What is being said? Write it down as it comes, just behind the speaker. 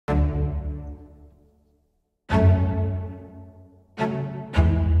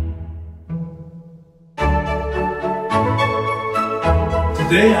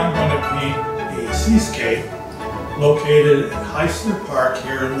Today I'm going to paint a seascape located at Heisler Park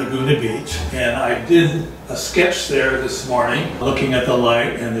here in Laguna Beach, and I did a sketch there this morning looking at the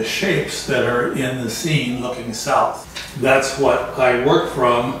light and the shapes that are in the scene looking south. That's what I work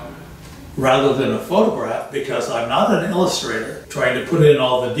from rather than a photograph, because I'm not an illustrator trying to put in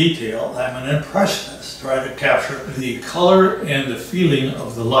all the detail. I'm an impressionist trying to capture the color and the feeling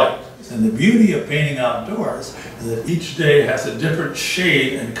of the light. And the beauty of painting outdoors is that each day has a different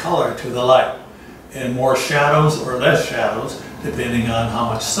shade and color to the light, and more shadows or less shadows depending on how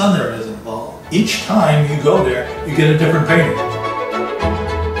much sun there is involved. Each time you go there, you get a different painting.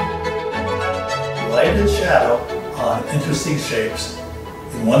 Light and shadow on interesting shapes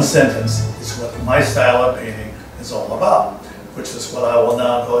in one sentence is what my style of painting is all about, which is what I will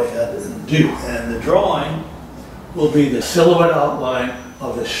now go ahead and do. And the drawing will be the silhouette outline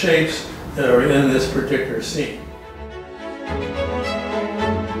of the shapes that are in this particular scene.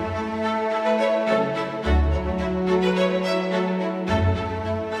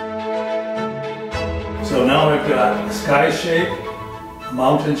 So now I've got a sky shape, a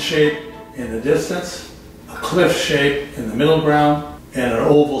mountain shape in the distance, a cliff shape in the middle ground, and an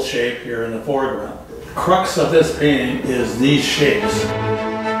oval shape here in the foreground. The crux of this painting is these shapes.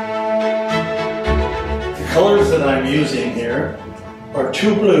 The colors that I'm using here are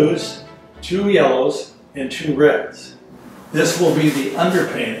 2 blues, 2 yellows, and 2 reds. This will be the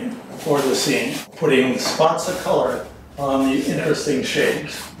underpainting for the scene, putting spots of color on the interesting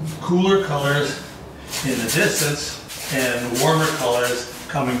shapes. Cooler colors in the distance and warmer colors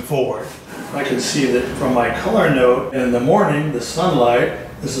coming forward. I can see that from my color note, in the morning the sunlight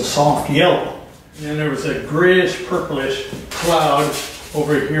is a soft yellow. And there was a grayish purplish cloud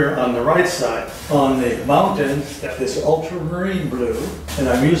over here on the right side. On the mountain, got this ultramarine blue, and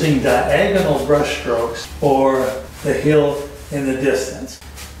I'm using diagonal brush strokes for the hill in the distance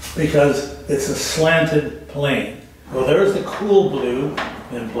because it's a slanted plane. Well, there's the cool blue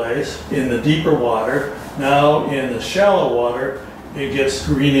in place in the deeper water. Now in the shallow water, it gets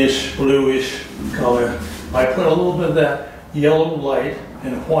greenish, bluish color. I put a little bit of that yellow light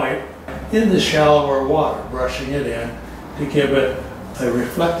and white in the shallower water, brushing it in to give it a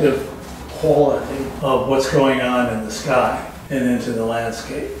reflective quality of what's going on in the sky and into the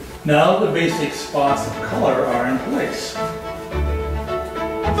landscape. Now the basic spots of color are in place.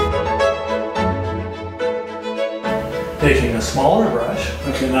 Taking a smaller brush,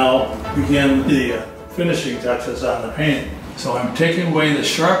 I can now begin the finishing touches on the painting. So I'm taking away the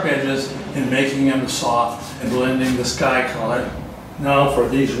sharp edges and making them soft and blending the sky color. Now for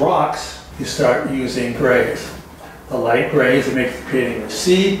these rocks, you start using grays. The light grays to make the painting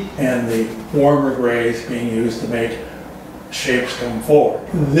recede, and the warmer grays being used to make shapes come forward.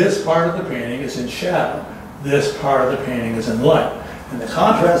 This part of the painting is in shadow. This part of the painting is in light. And the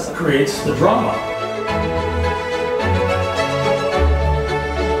contrast creates the drama.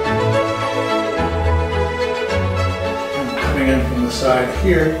 I'm coming in from the side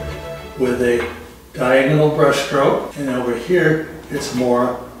here with a diagonal brush stroke, and over here it's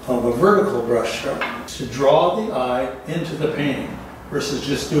more of a vertical brush stroke to draw the eye into the painting versus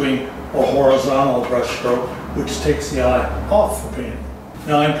just doing a horizontal brush stroke which takes the eye off the painting.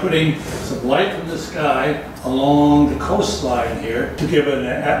 Now I'm putting some light from the sky along the coastline here to give it an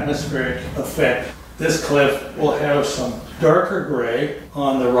atmospheric effect. This cliff will have some darker gray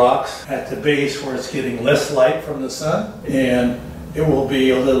on the rocks at the base where it's getting less light from the sun, and it will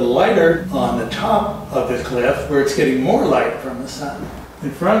be a little lighter on the top of the cliff where it's getting more light from the sun. In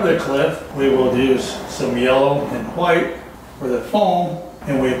front of the cliff, we will use some yellow and white for the foam,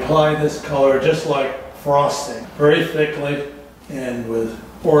 and we apply this color just like frosting, very thickly and with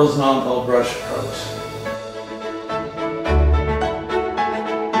horizontal brush strokes.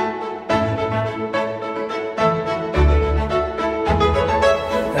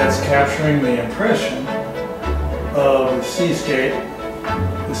 That's capturing the impression of the seascape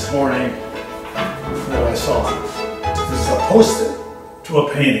this morning that I saw. This is a post-it to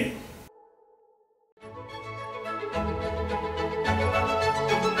a painting.